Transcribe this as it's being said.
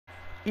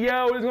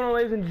Yo, what is going on,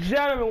 ladies and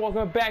gentlemen?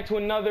 Welcome back to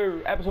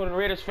another episode of the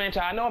Raiders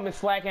franchise. I know I've been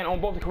slacking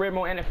on both the career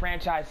mode and the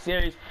franchise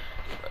series.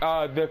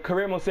 The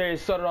career mode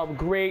series started off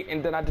great,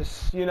 and then I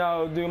just,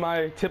 do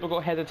my typical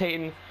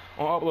hesitating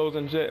on uploads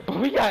and shit. But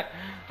we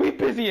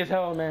busy as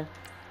hell, man.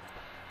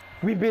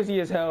 We busy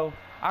as hell.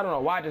 I don't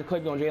know why I just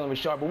clicked on Jalen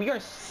Richard, but we are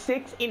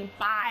 6-5,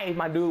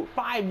 my dude.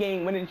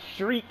 5-game winning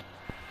streak.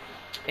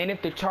 And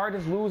if the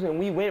Chargers lose and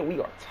we win, we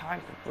are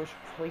tied for first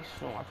place.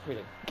 So I pray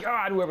to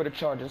God whoever the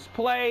Chargers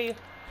play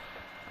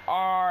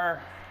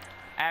are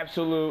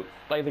absolute,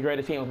 like, the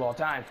greatest team of all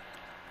time.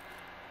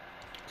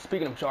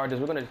 Speaking of Chargers,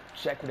 we're gonna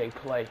check who they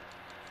play.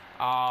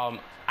 I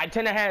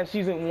tend to have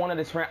season 1 of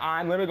this friend.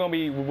 I'm literally gonna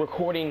be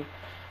recording,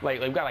 like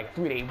we've got like a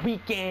 3-day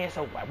weekend,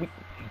 so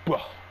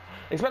bro,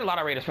 expect a lot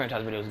of Raiders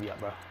franchise videos to be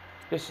up, bro.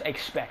 Just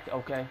expect,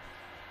 okay?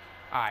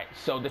 All right,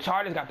 so the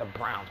Chargers got the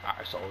Browns. All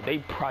right, so they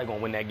probably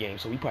gonna win that game.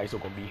 So we probably still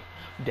gonna be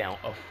down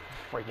a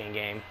freaking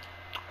game.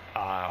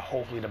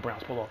 Hopefully the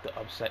Browns pull off the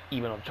upset,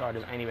 even though the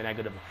Chargers ain't even that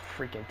good of a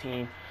freaking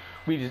team.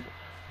 We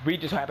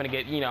just happen to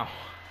get,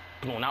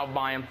 blown out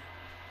by them.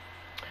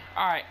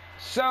 All right,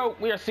 so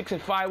we are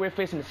 6-5. We're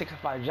facing the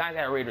 6-5 Giants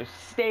at Raiders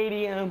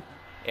Stadium,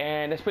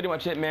 and that's pretty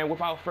much it, man.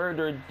 Without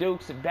further ado,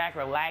 sit back,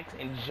 relax,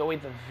 enjoy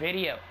the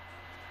video.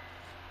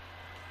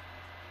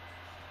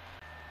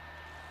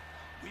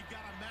 We've got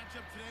a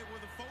matchup today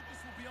where the focus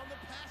will be on the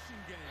passing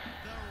game.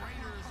 The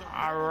Raiders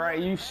are all right,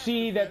 you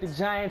see that the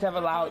Giants have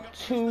allowed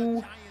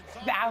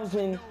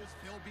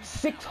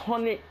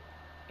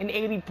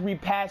 2,683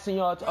 passing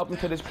yards up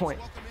until this point,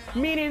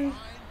 meaning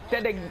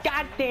that the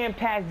goddamn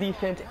pass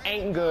defense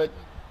ain't good,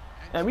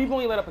 and we've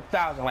only let up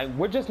 1,000. Like,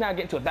 we're just now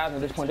getting to 1,000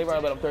 at this point. They've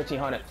already let up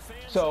 1,300.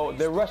 So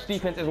their rush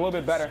defense is a little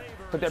bit better,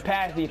 but their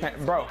pass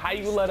defense, bro, how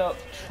you let up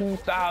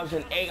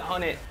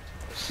 2,800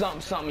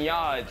 something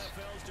yards?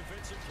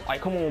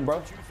 Like, come on,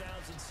 bro.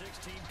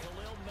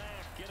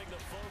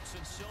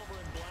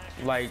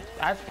 Like,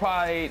 that's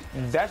probably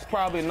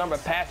the number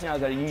of passing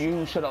yards that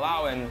you should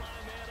allow in,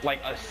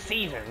 like, a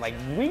season. Like,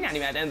 we not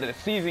even at the end of the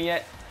season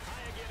yet.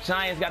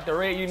 Giants got the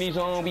red unis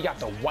on, we got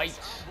the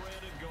whites,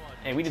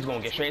 and we just gonna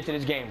get straight into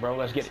this game, bro.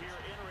 Let's get it.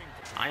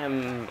 I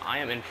am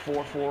in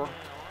 4-4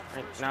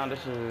 right now.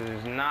 This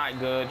is not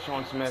good.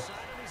 Sean Smith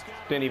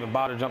didn't even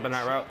bother jumping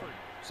that route.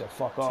 Said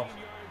fuck off.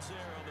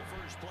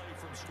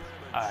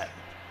 All right.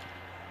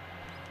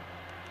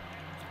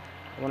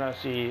 I want to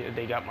see if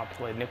they got my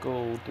play.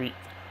 Nickel 3.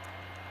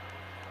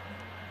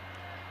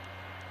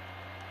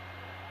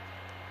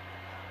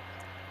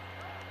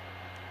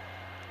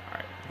 All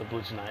right, the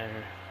blitz is not in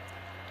here.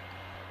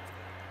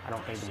 I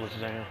don't think the blitz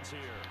is in here.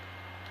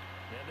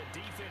 And the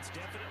defense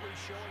definitely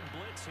showing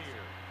blitz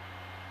here.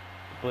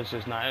 The blitz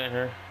is not in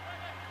here.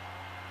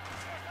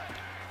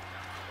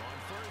 On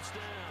first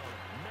down,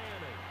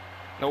 Manning.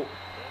 Nope.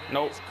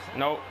 Nope.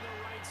 Nope. On the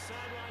right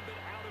sideline, but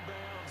out of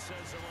bounds,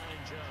 says the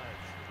line judge.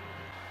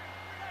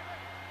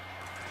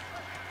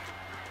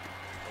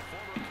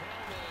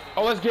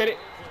 Oh, let's get it.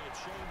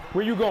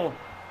 Where you going? And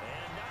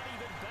not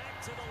even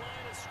back to the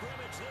line of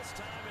scrimmage this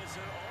time as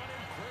they're on him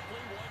quickly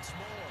once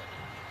more.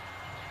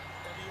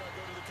 And you go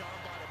to the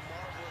combine and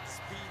marvel at the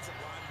speeds that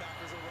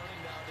linebackers are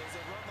running nowadays.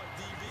 They run like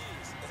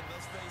DBs. And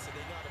let's face it,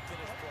 they know how to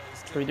finish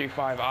plays.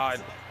 3-3-5 odd.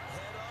 Head up,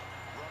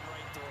 run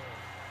right through.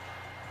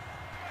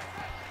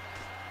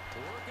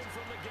 Working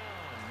from the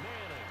gun,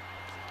 Manning.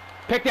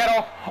 Pick that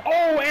off.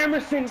 Oh,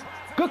 Emerson.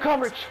 Good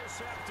coverage.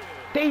 Intercepted.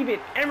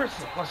 David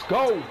Emerson. Let's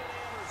go. And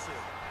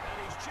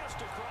he's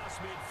just across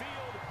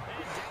midfield.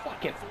 And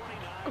Fucking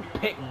good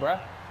pick, bruh.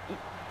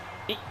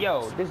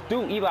 Yo, this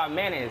dude, Eli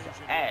Manning, is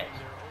ass.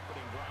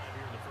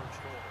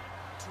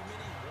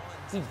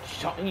 He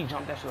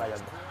jumped that shit like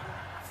a...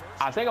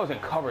 I think I was in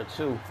cover,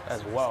 too,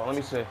 as well. Let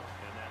me see.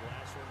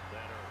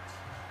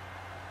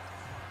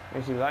 Let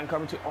me see. Was I in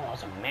cover, too? Oh,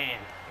 it's a man.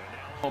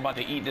 I'm about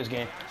to eat this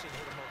game.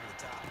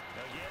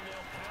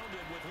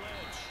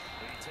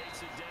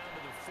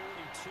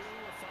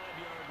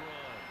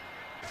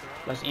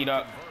 Let's eat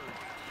up.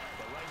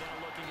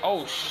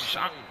 Oh,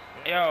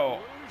 yo,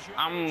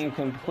 I'm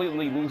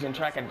completely losing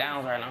track of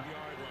downs right now.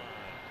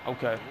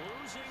 Okay.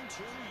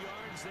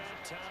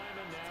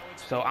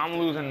 So I'm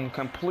losing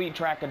complete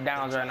track of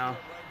downs right now.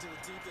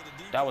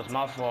 That was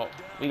my fault.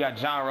 We got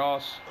John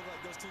Ross.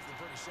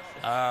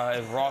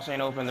 If Ross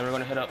ain't open, then we're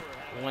gonna hit up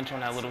Lynch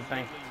on that little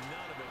thing.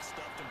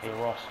 Hey,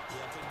 Ross.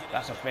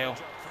 That's a fail.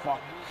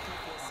 Fuck.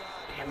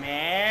 Damn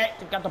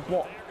it. Got the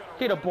ball.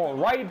 Hit the ball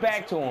right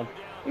back to him.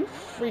 You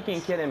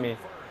freaking kidding me?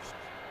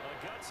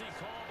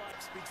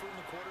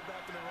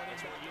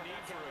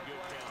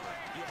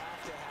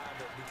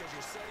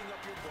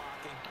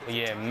 But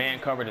yeah, man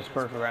coverage is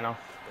perfect right now.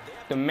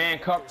 The man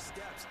cover,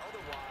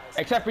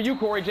 except for you,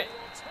 Corey J.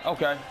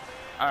 Okay,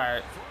 all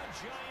right.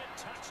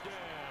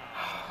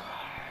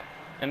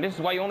 And this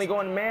is why you only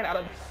go in man out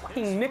of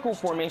fucking nickel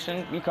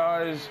formation,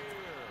 because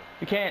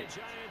you can't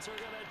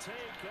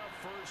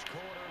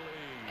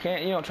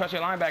trust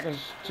your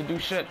linebackers to do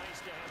shit.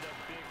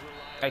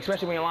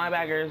 Especially when your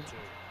linebackers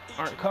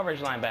aren't coverage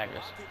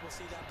linebackers.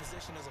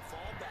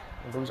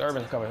 Bruce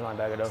Irvin's coverage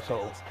linebacker though,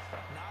 so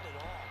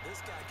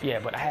Yeah,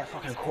 but I had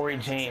fucking Corey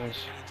James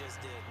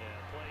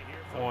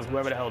on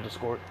whoever the hell just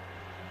scored.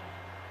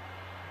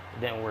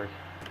 It didn't work.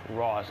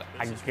 Ross,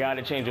 I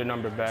gotta change your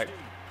number back.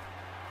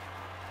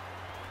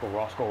 Go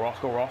Ross, go Ross,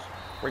 go Ross.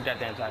 Break that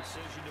damn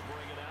tackle.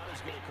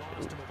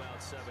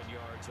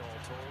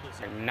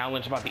 And now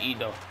Lynch about to eat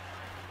though.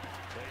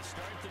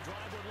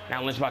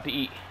 Now Lynch about to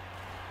eat.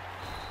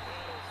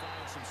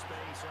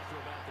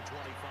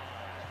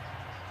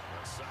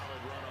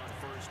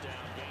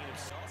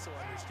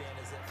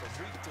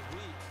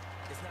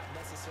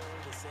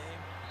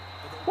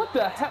 What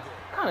the hell?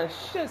 What kind of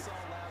shit?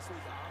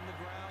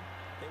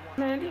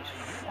 Man, these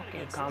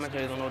fucking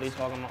commentators don't know what they're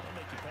talking about.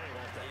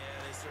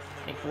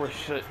 Ain't for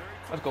shit.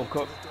 Let's go,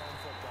 Cook.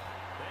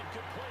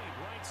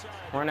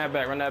 Run that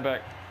back, run that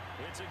back.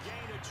 It's a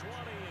gain of 20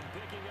 and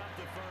picking up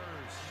the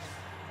first.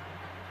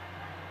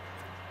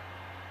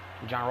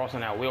 John Ross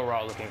on that wheel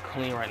route looking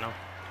clean right now.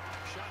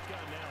 Shotgun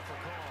now for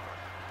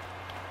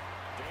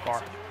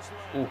Carr.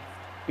 Carr. Ooh.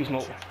 Beast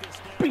mode.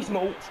 Beast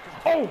mode.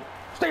 Oh!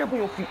 Stay up on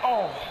your feet.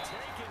 Oh!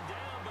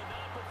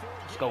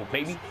 Let's go,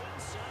 baby.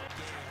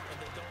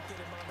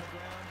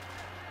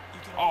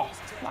 Oh,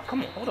 nah,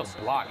 come on. Hold a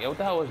block, yo. What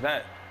the hell was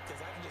that?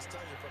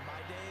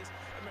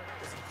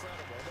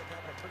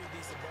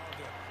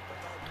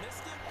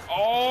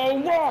 Oh,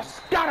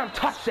 Ross! Got him!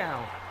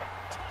 Touchdown!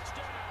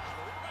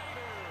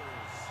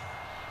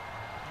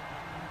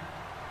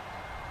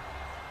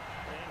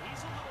 And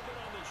he's a little bit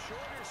on the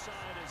shorter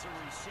side as a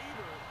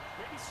receiver.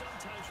 Maybe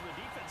sometimes for the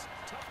defense,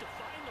 tough to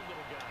find the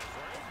little guys,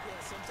 right? Yeah,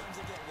 sometimes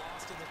they get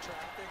lost in the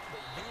traffic,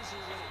 but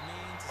usually what it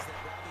means is that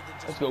rather than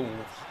just Let's go.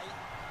 height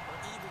or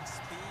even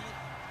speed,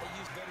 they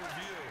use better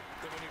view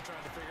than when you're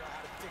trying to figure out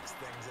how to fix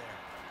things there.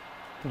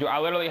 Dude, I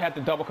literally had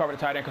to double cover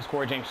the tight end because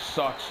Corey James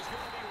sucks.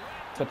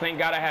 So thank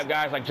God I have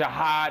guys like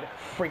Jihad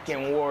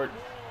freaking Ward.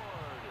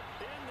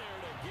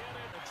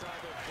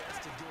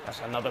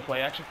 That's another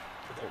play action.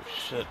 Oh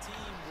shit.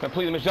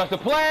 Completely misjudged the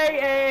play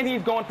and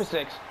he's going for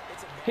 6.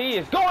 He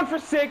is going for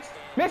 6.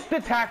 Missed the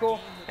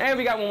tackle. And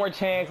we got one more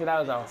chance and that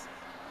was all.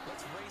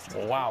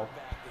 Wow.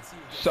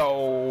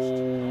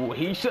 So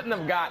he shouldn't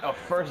have got a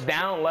first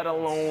down, let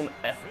alone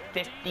a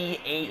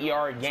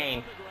 58-yard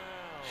gain.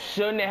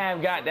 Shouldn't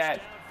have got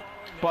that,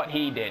 but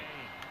he did.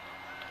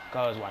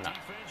 Cause why not?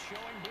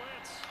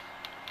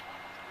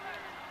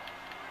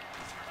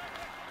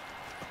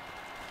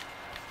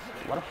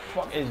 What the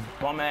fuck is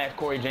bum-ass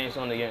Corey James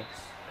on the game?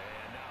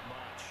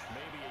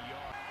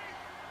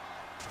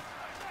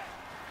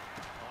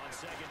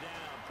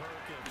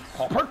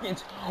 Paul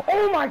Perkins.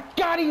 Oh my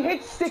God, he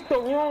hit stick the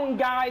wrong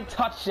guy.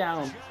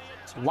 Touchdown.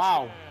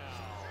 Wow.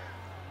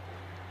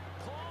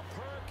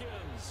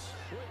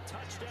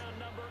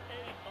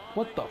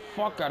 What the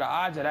fuck are the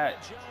odds of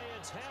that?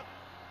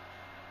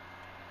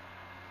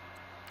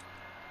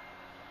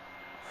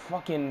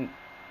 Fucking.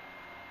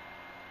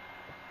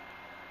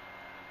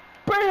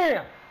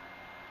 Bam!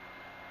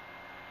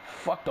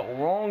 Fucked the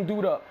wrong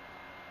dude up.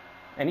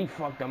 And he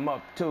fucked him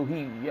up too.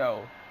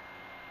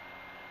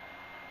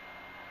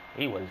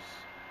 He was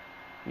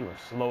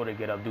slow to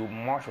get up, dude.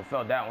 Marshall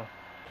felt that one.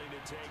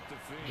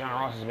 John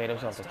Ross has made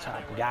himself the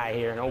top guy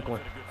here in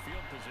Oakland.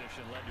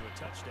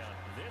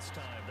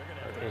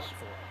 It's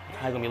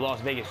probably gonna be Las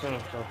Vegas soon,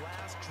 so.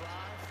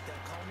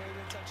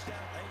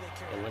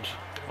 Yeah, Lynch.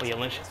 Oh yeah,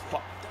 Lynch.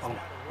 Fuck.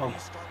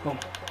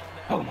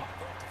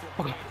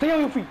 Okay. Stay on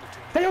your feet.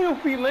 Stay on your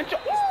feet, Lynch.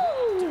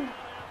 Woo!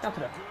 Down to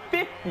the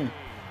 50.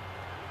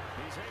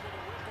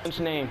 Lynch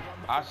name.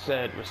 I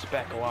said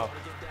respect. Wow.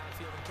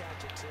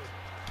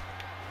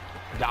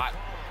 Dot.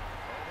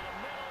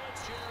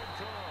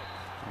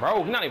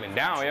 Bro, he's not even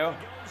down, yo.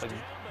 Like,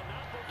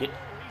 get.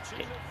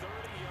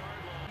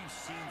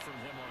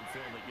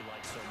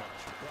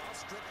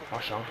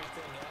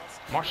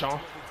 Marshawn.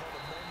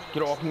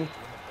 Get off me.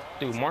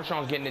 Dude,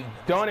 Marshawn's getting it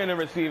done in the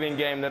receiving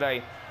game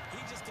today.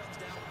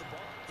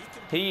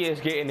 He is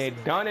getting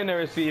it done in the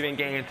receiving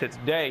game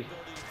today.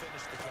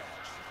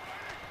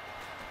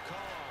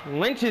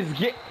 Lynch is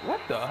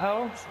what the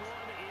hell?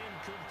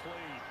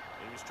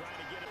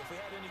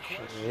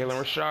 Jalen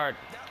Richard.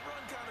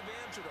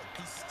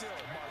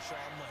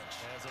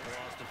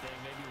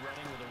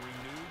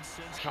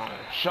 Sean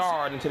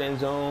Shard into the end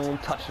zone.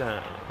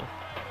 Touchdown.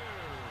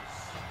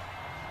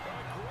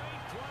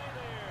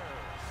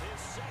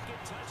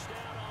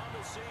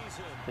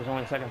 His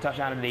only second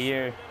touchdown of the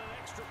year.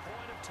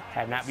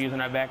 Have not been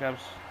using our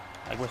backups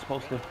like we're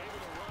supposed to.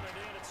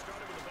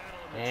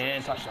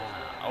 And touchdown.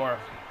 Or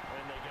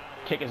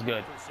kick is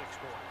good.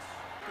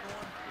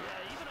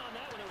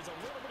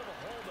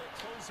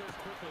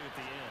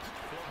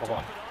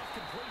 Oh.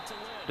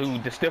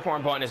 Dude, the stiff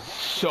arm button is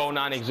so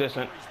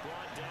non-existent.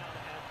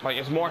 Like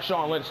it's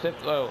Marshawn Lynch stiff.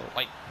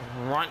 Like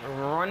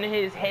run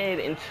his head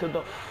into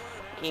the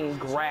fucking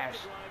grass,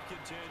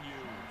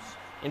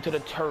 into the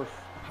turf,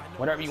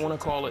 whatever you want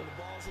to call it.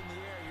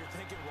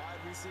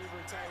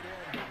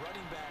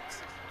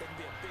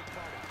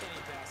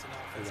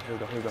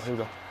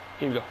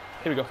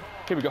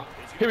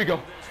 Here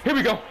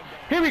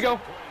we go.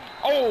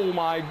 Oh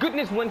my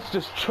goodness, Lynch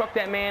just trucked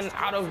that man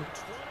out of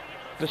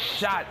the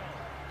shot.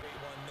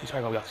 He's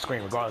probably gonna be off the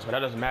screen regardless, but that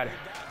doesn't matter.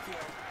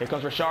 Here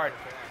comes Rashard.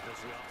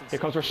 Here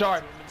comes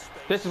Rashard.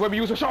 This is where we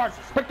use Rashard.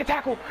 Break the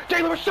tackle.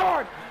 Jalen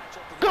Rashard.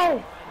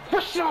 Go.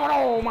 Rashard.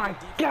 Oh my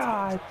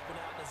God.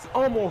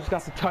 Almost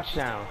got the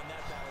touchdown.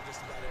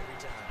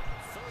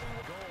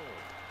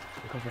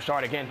 Here comes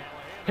Rashard again.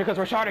 Here comes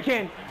Rashard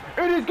again.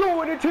 It is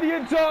going into the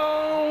end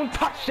zone.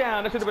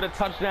 Touchdown. That should have been a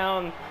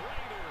touchdown.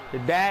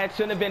 That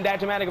shouldn't have been that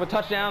dramatic of a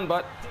touchdown,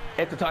 but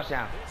it's a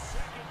touchdown.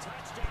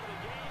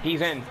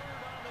 He's in.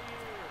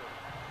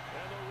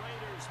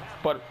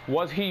 But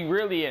was he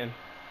really in?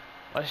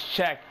 Let's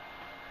check.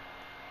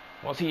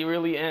 Was he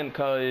really in?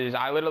 Because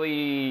I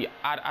literally,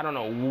 I don't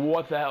know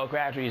what the hell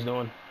Crabtree is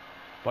doing.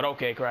 But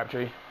okay,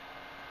 Crabtree.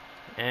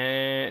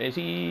 And is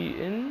he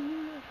in?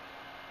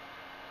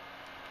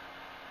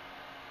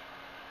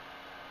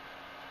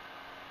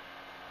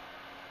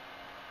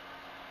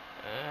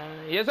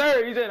 Yes,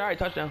 sir. He's in. All right,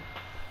 touchdown.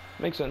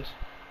 Makes sense.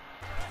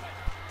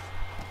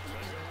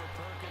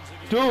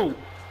 Dude.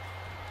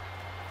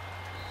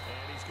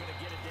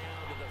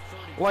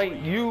 Like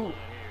you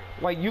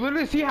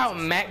literally see how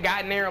Matt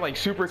got in there like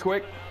super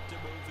quick?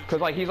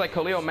 Cause like he's like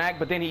Khalil Mack,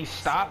 but then he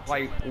stopped.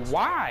 Like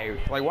why?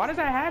 Like why does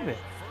that happen?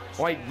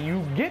 Like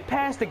you get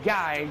past the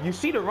guy, you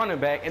see the running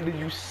back, and then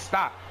you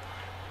stop,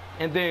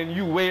 and then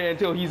you wait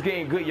until he's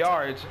getting good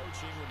yards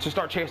to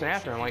start chasing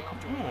after him. Like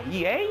come on,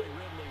 EA,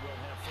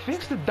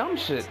 fix the dumb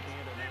shit.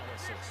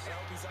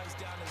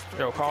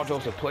 Yo, Carl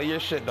Joseph, play your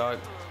shit, dog.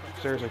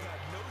 Seriously,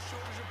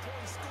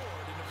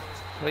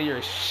 play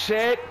your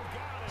shit.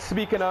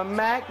 Speaking of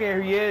Mac,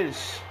 there he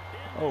is.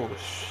 Oh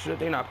shit,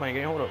 they not playing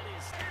game. Hold up.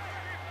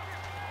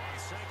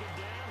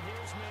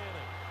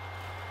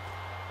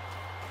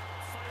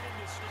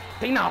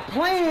 They not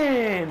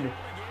playing.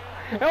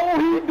 Oh,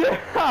 he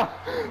down.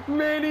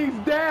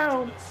 Manning's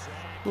down.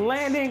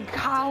 Landon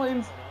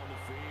Collins.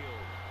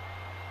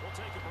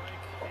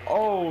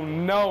 Oh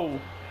no.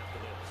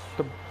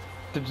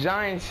 The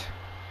Giants.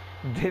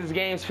 This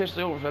game's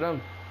officially over for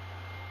them.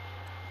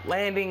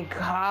 Landon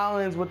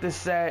Collins with the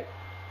sack.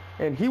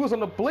 And he was on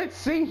the blitz.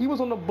 See, he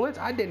was on the blitz.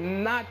 I did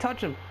not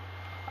touch him.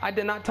 I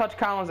did not touch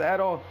Collins at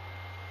all.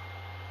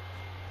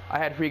 I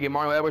had freaking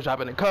Mario Edwards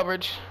dropping the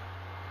coverage.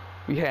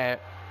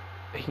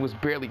 He was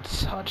barely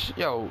touched.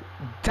 Yo,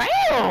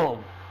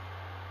 damn.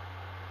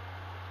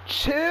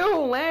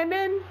 Chill,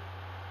 Landon.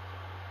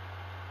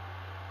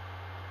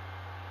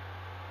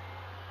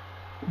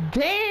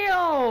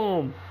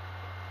 Damn.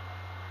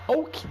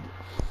 Okay.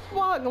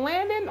 Fuck,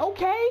 Landon.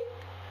 Okay.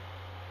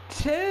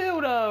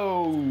 Chill,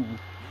 though.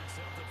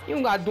 You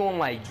don't gotta do him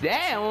like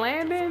that,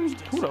 Landon.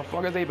 Who the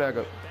fuck is they back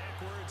up?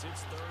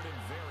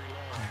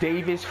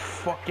 Davis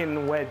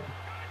fucking Webb.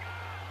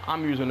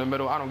 I'm using the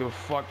middle. I don't give a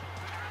fuck.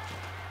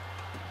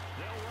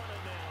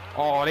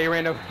 Oh, they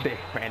ran the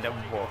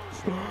ball.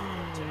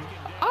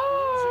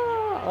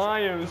 Ah,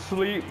 I am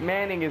asleep.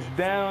 Manning is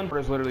down.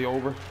 It's literally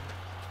over.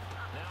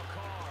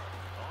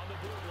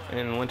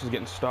 And Lynch is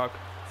getting stuck.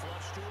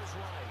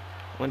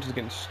 Lynch is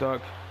getting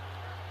stuck.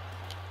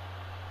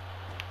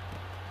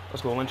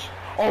 Let's go, Lynch.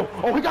 Oh,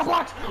 he got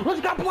blocked.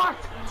 Lynch got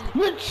blocked.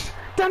 Lynch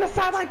down the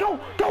sideline. Go.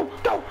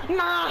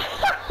 Nah.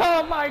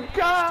 Oh my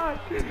God.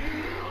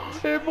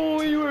 If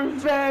only you were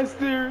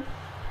faster.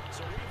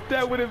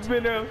 That would have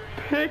been a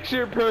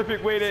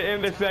picture-perfect way to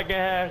end the second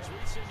half.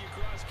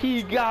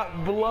 He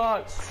got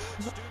blocked.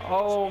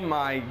 Oh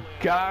my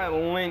God,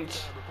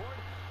 Lynch.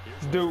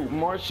 Dude,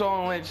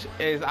 Marshawn Lynch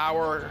is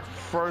our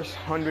first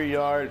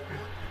 100-yard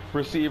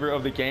receiver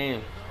of the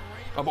game.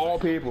 Of all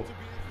people.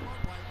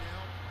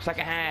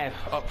 Second half,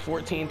 up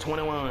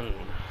 14-21.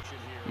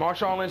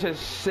 Marshawn Lynch has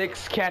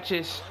 6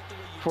 catches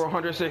for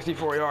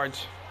 164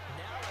 yards.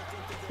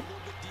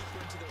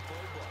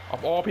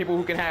 Of all people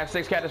who can have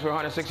 6 catches for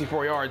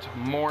 164 yards,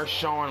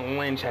 Marshawn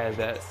Lynch has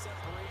that.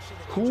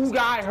 Who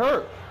got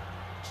hurt?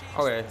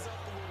 Okay,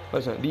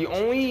 listen, the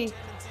only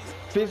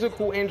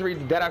physical injury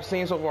that I've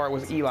seen so far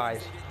was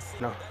Eli's.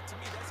 No.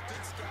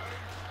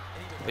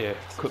 Yeah,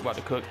 Cook about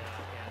to cook.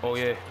 Oh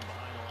yeah.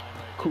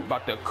 Coop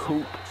about to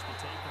coop.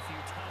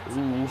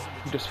 Ooh,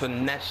 just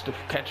finesse the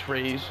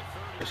catchphrase.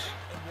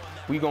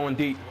 We going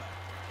deep.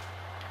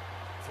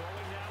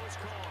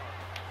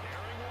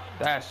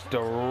 That's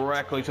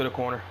directly to the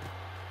corner.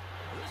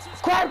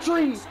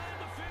 Crabtree!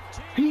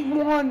 He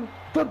won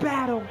the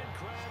battle.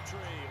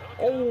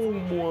 Oh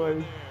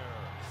my.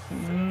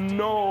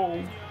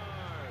 No.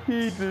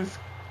 He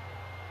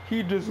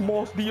just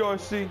lost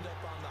DRC.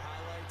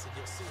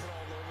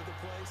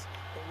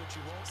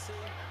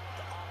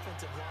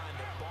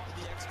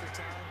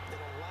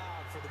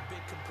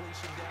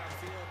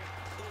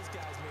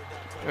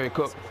 Hey,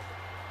 Cook.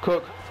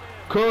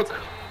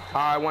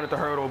 I wanted to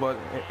hurdle, but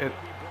it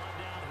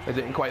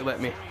didn't quite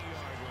let me.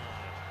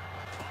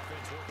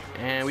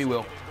 And we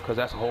will, because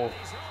that's a whole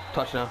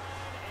touchdown.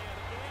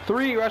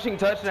 3 rushing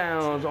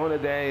touchdowns on the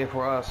day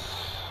for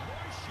us.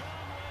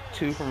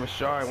 2 from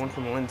Rashard, 1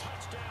 from Lynch.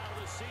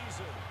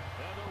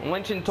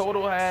 Lynch in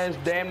total has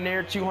damn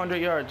near 200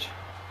 yards.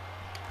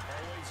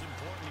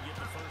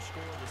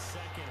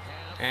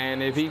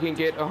 And if he can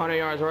get 100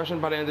 yards rushing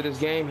by the end of this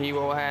game, he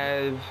will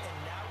have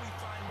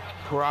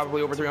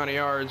probably over 300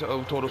 yards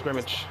of total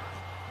scrimmage.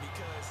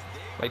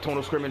 Like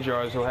total scrimmage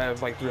yards, he'll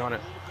have like 300.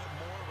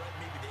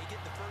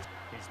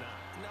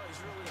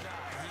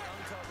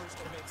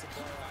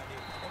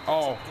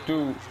 Oh,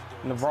 dude,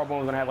 Navarro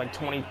Bone's gonna have like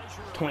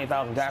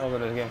 20,000 tackles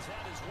in this game.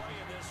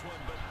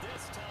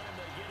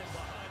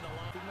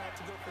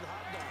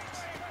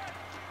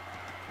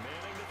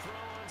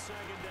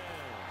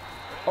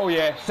 Oh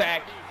yeah,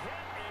 sack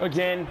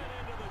again.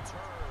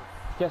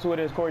 Guess who it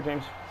is? Corey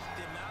James.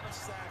 The amount of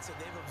sacks that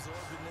they've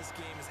absorbed in this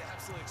game is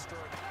absolutely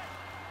extraordinary.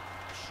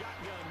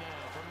 Shotgun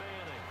now for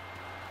Manning.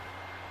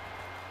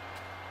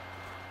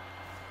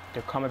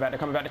 They're coming back. They're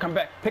coming back. They're coming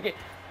back. Pick it.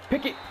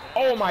 Pick it.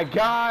 Oh my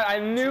God! I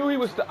knew he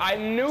was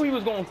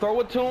gonna throw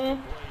it to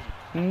him.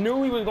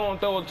 Knew he was gonna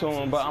throw it to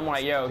him, but I'm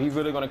like, yo, he's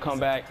really gonna come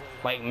back,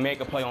 like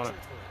make a play on it,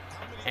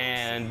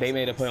 and they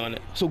made a play on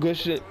it. So good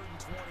shit.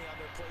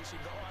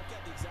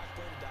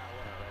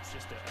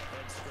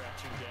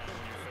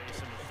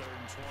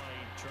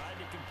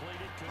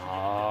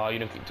 Oh, you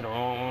didn't kick to the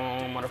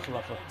wrong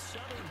motherfucker.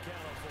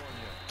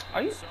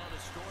 Are you?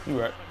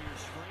 You right.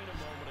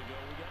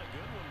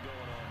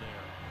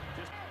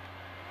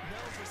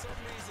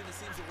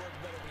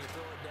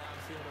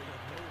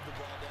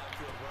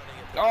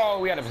 Oh,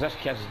 we had a possession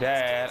catch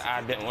that.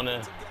 I didn't want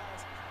to.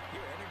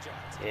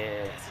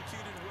 Yeah.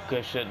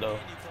 Good shit, though.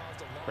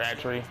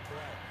 Crabtree.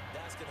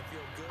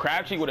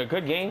 Crabtree with a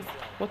good game?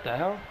 What the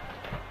hell?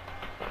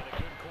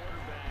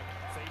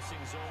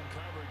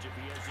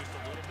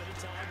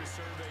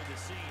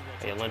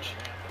 Hey, Lynch.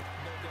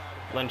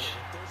 Lynch.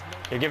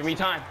 You're giving me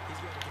time.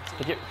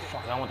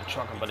 Fuck, I want to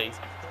truck him, buddy.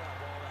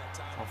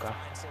 Okay.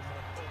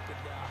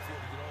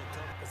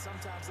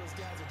 Sometimes those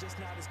guys are just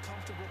not as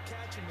comfortable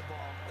catching the ball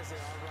as they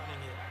are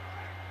running it.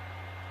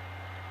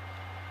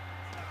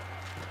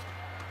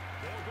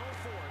 They'll go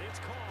for it. It's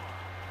Carr.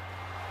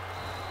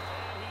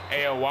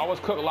 Hey, why was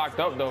Cook locked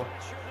up, though?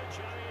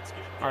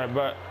 All right,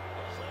 but.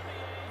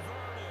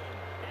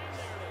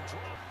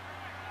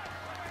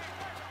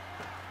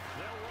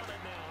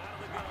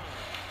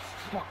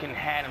 Fucking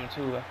had him,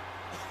 too.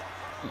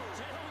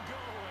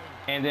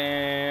 And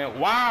then,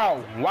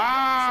 wow.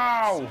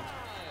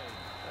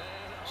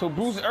 So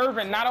Bruce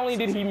Irvin, not only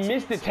did he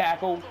miss the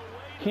tackle,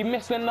 he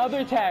missed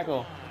another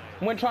tackle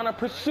when trying to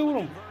pursue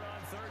him.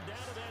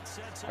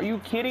 Are you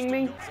kidding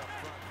me?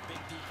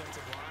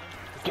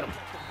 Get him.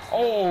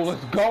 Oh,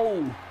 let's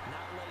go.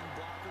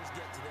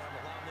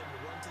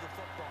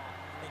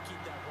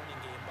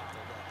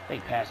 They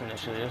passing that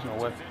shit. There's no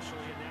way.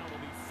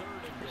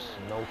 There's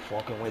no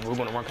fucking way. We're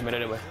gonna run commit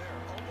anyway.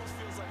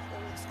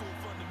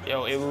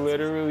 Yo, it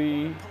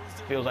literally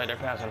feels like they're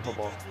passing the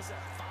football.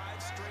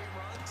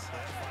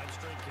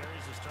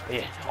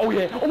 Yeah. Oh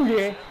yeah. Oh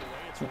yeah.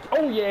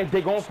 Oh yeah.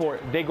 They're going for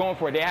it. They're going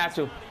for it. They have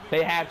to.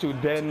 They have to.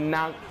 They're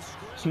not.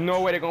 There's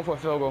no way they're going for a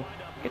field goal.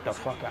 Get the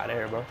fuck out of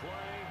here, bro.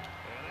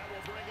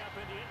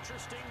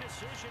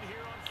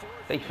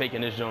 They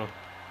faking this joint.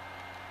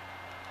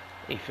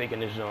 They faking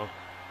this joint.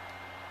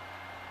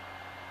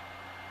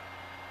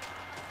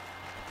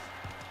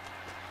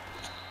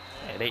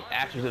 Yeah, they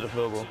actually did a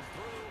field goal.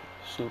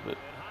 Stupid.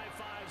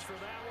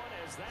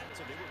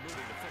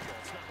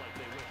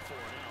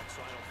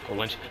 Oh,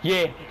 Lynch.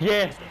 Yeah.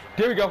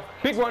 There we go.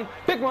 Big run.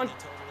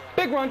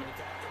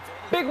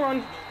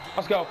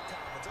 Let's go.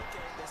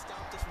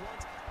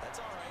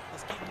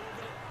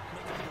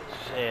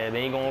 Yeah, they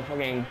ain't gonna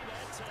fucking.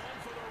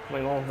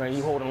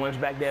 You holding Lynch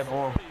back there for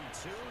long. Do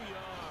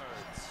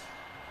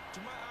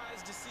my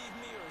eyes deceive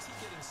me, or is he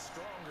getting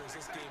stronger as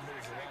this game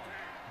moves along?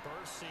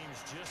 Burst seems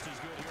just as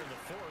good here in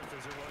the fourth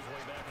as it was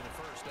way back in the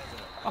first, doesn't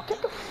it? Oh,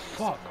 get the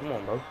fuck. Come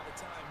on, bro.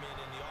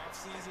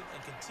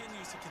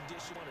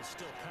 Is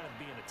still kind of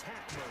be in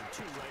attack mode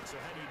too, right? So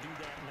how do you do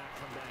that and not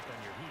come back on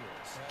your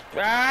heels?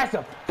 That's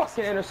a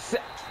fucking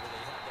intercept.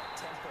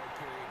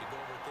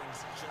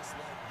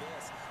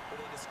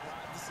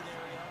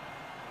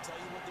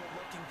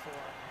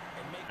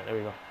 There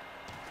we go. On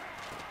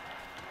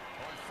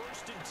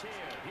first and 10,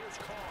 here's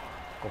Carr.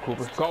 Go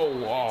Cooper. Go.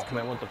 Oh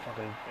man, what the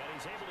fucking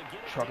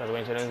truck has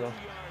way to the end zone.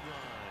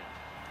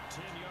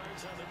 10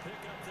 yards on the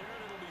pickup there,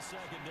 and it'll be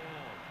second down.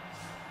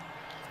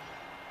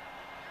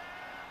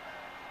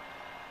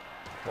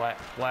 Flat.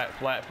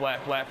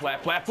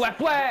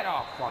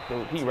 Oh, fuck,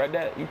 dude. He read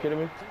that? You kidding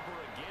me?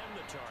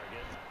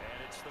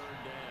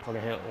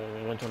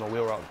 Fucking went on a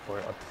wheel route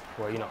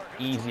for you know,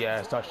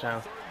 easy-ass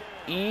touchdown.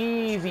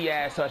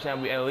 Easy-ass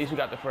touchdown. At least we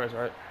got the first,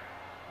 right?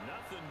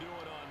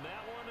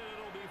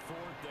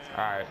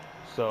 All right.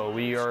 So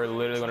we are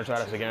literally going to try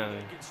this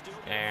again,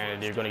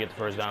 and you're going to get the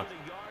first down.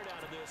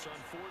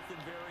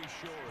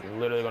 You're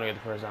literally going to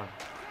get the first down.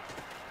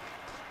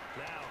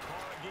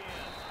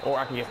 Or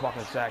I can get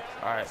fucking sacked.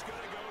 All right.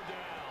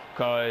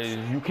 Because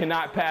you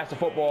cannot pass the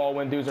football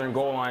when dudes are in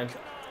goal line.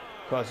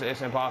 Because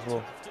it's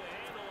impossible.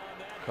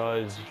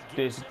 Because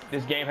this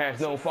game has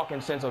no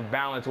fucking sense of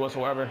balance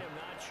whatsoever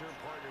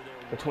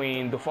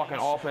between the fucking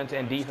offense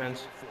and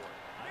defense.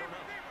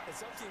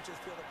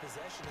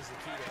 possession is the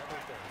key to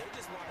everything. They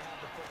just want to have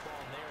the football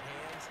in their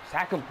hands.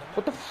 Sack him.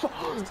 What the fuck?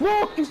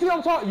 Look, you see what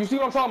I'm talking? You see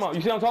what I'm talking about?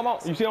 You see what I'm talking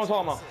about? You see what I'm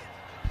talking about?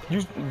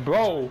 You,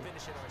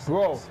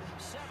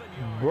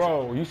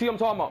 bro. You see what I'm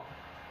talking about?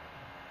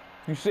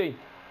 You see?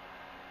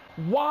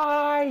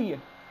 Why?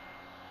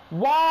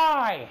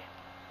 Why?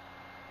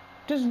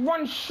 Just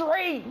run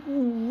straight, you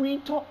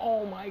retard.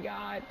 Oh my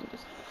god, dude,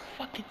 this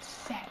fucking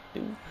sad,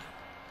 dude.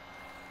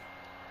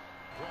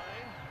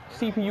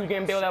 CPU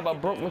getting bailed out by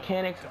broke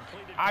mechanics.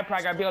 I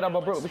probably got bailed out by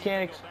broke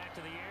mechanics.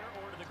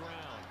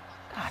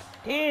 God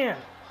damn.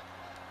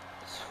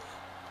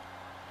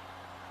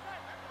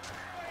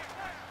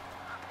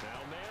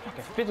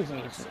 Fucking physics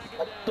needs.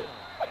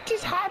 What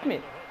just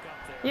happened?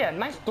 Yeah,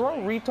 nice throw,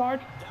 retard.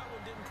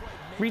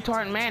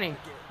 Retard Manning.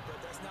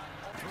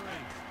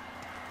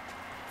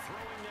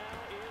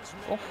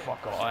 Oh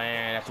fuck off.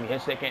 And that's me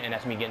hit second, and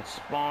that's me getting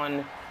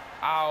spun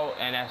out,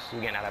 and that's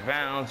me getting out of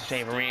bounds.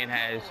 Shane Vereen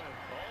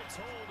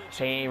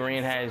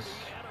has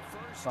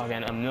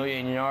fucking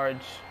 1,000,000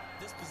 yards.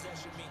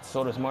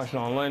 So does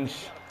Marshawn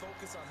Lynch.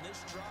 Focus on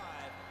this drive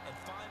and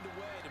find a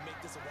way to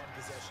make this a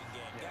one-possession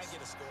game. Gotta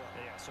get a score.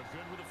 Yeah, so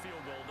good with a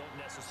field goal, don't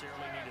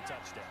necessarily need a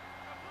touchdown.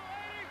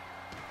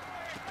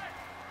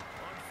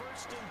 On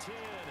 1st and 10,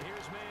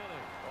 here's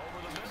Manning. Over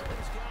the middle,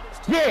 he's got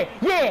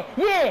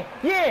his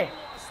Yeah.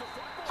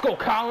 Let's go,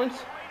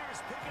 Collins.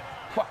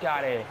 Fuck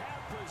out of here.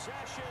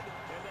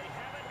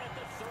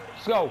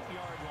 Let's go.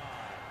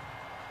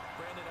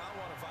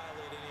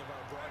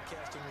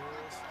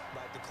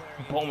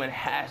 Bowman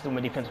has to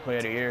win Defensive Player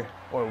of the Year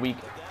or a week.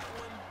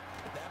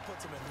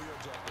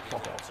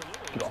 Fuck off.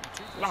 Get off.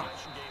 Nah.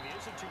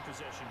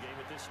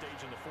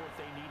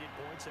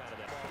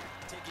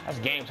 That's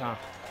game time.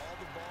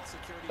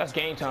 That's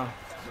game time.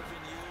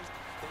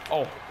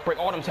 Oh, break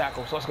all them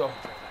tackles. Let's go.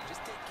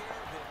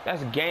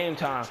 That's game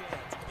time.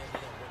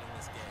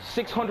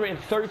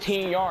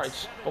 613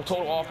 yards of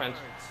total offense.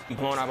 Be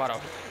blown out by the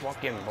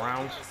fucking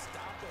Browns.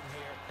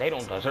 They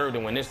don't deserve to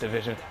win this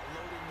division.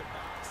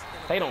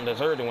 They don't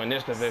deserve to win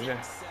this division.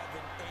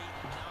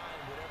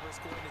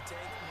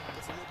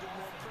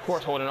 Of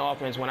course, holding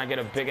offense when I get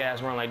a big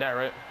ass run like that,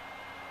 right?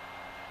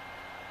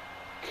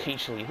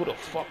 Keachley. Who the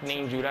fuck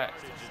named you that?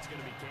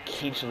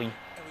 Keachley.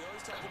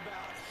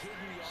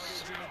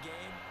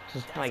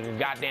 Just like a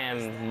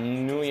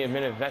goddamn newly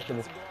invented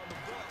vegetable.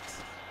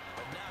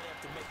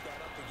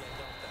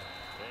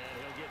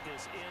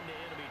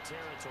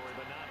 Territory,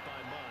 but not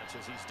by much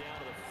as he's down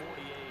to the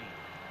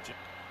 48.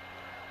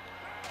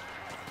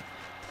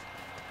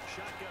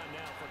 Shotgun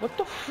now for what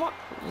the fuck?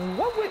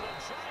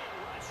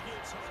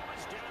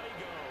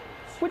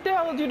 What the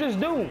hell did you just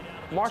do,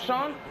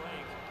 Marshawn?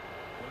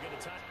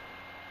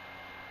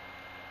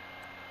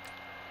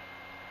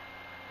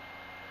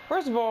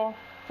 First of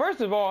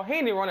all, he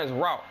didn't run his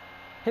route.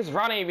 His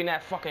route ain't even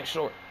that fucking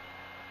short.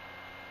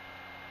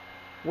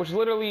 Which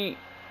literally,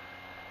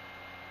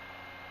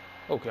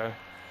 okay.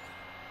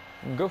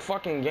 Good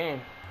fucking game.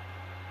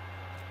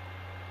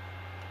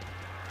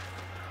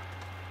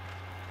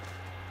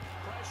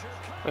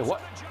 Wait,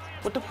 what?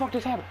 What the fuck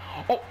just happened?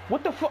 Oh,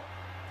 what the fuck?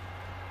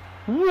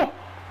 What?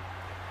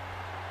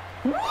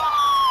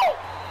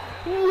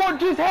 What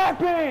just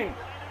happened?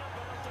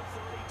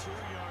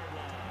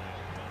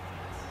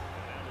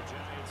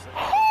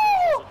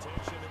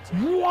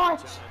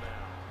 What?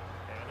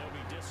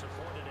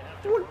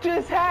 What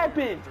just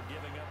happened?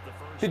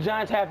 The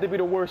Giants have to be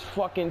the worst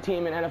fucking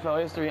team in NFL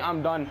history.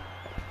 I'm done.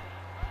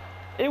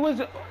 It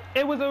was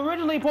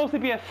originally supposed to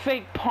be a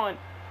fake punt,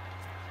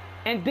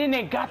 and then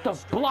they got the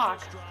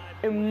block,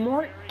 and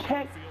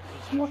Marquette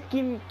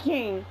fucking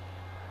King.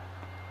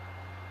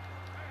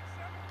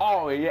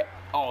 Oh yeah,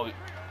 oh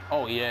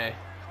yeah.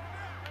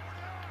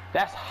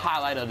 That's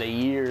highlight of the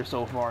year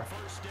so far.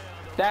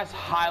 That's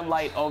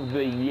highlight of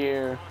the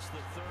year.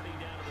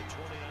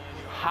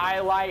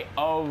 Highlight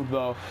of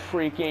the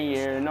freaking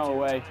year. No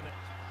way.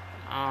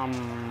 I'm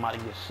about to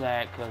get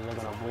sacked because they're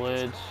gonna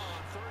blitz.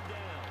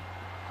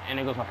 And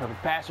there goes my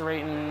perfect passer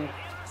rating.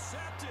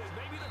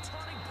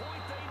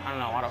 I don't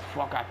know why the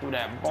fuck I threw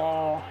that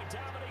ball.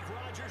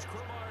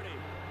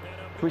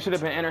 We should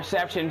have been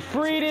interception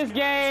free this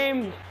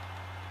game.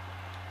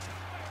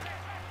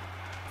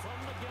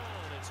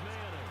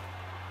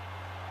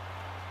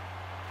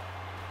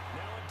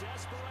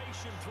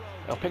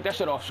 Yo, pick that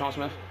shit off, Sean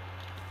Smith.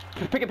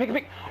 Pick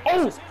it.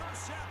 Oh!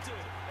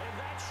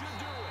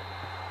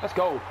 Let's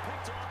go.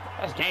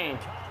 That's game.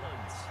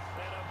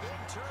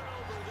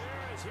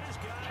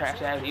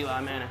 Trash ass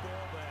Eli Manning.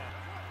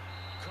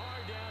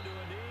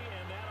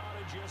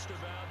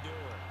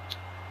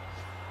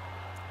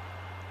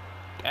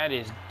 That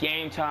is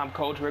game time,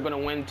 coach. We're gonna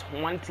win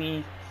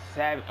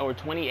 27 or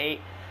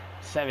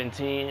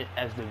 28-17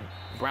 as the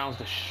Browns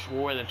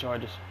destroy the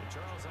Chargers.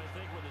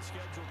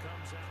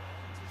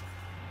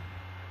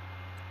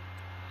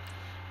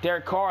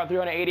 Derek Carr,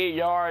 388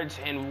 yards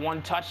and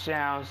 1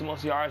 touchdown. It's the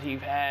most yards he's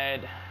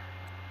had.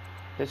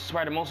 This is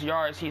probably the most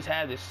yards he's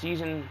had this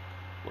season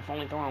with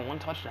only throwing 1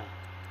 touchdown.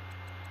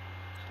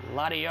 It's a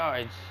lot of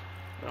yards.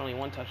 but only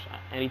 1 touchdown.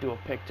 And he threw a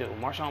pick, too.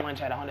 Marshawn Lynch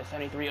had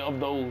 173 of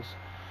those,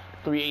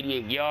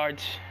 388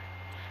 yards.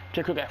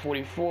 Jay Cook had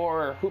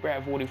 44. Hooper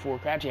had 44.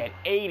 Crabtree had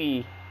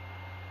 80.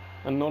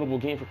 A notable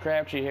game for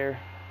Crabtree here.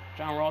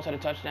 John Ross had a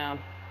touchdown.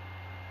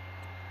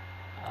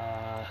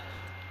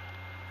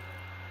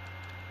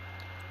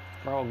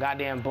 Bro,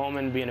 goddamn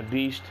Bowman being a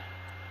beast.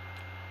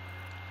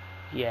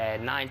 He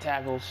had 9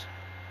 tackles.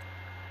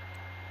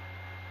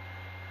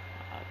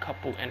 A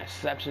couple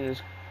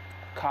interceptions.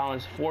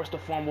 Collins forced a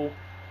fumble.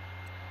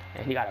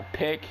 And he got a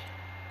pick.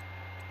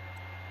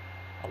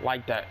 I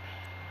like that.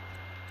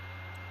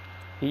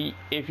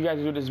 If you guys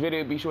enjoyed this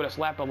video, be sure to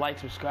slap a like,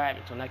 subscribe.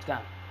 Until next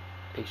time.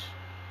 Peace.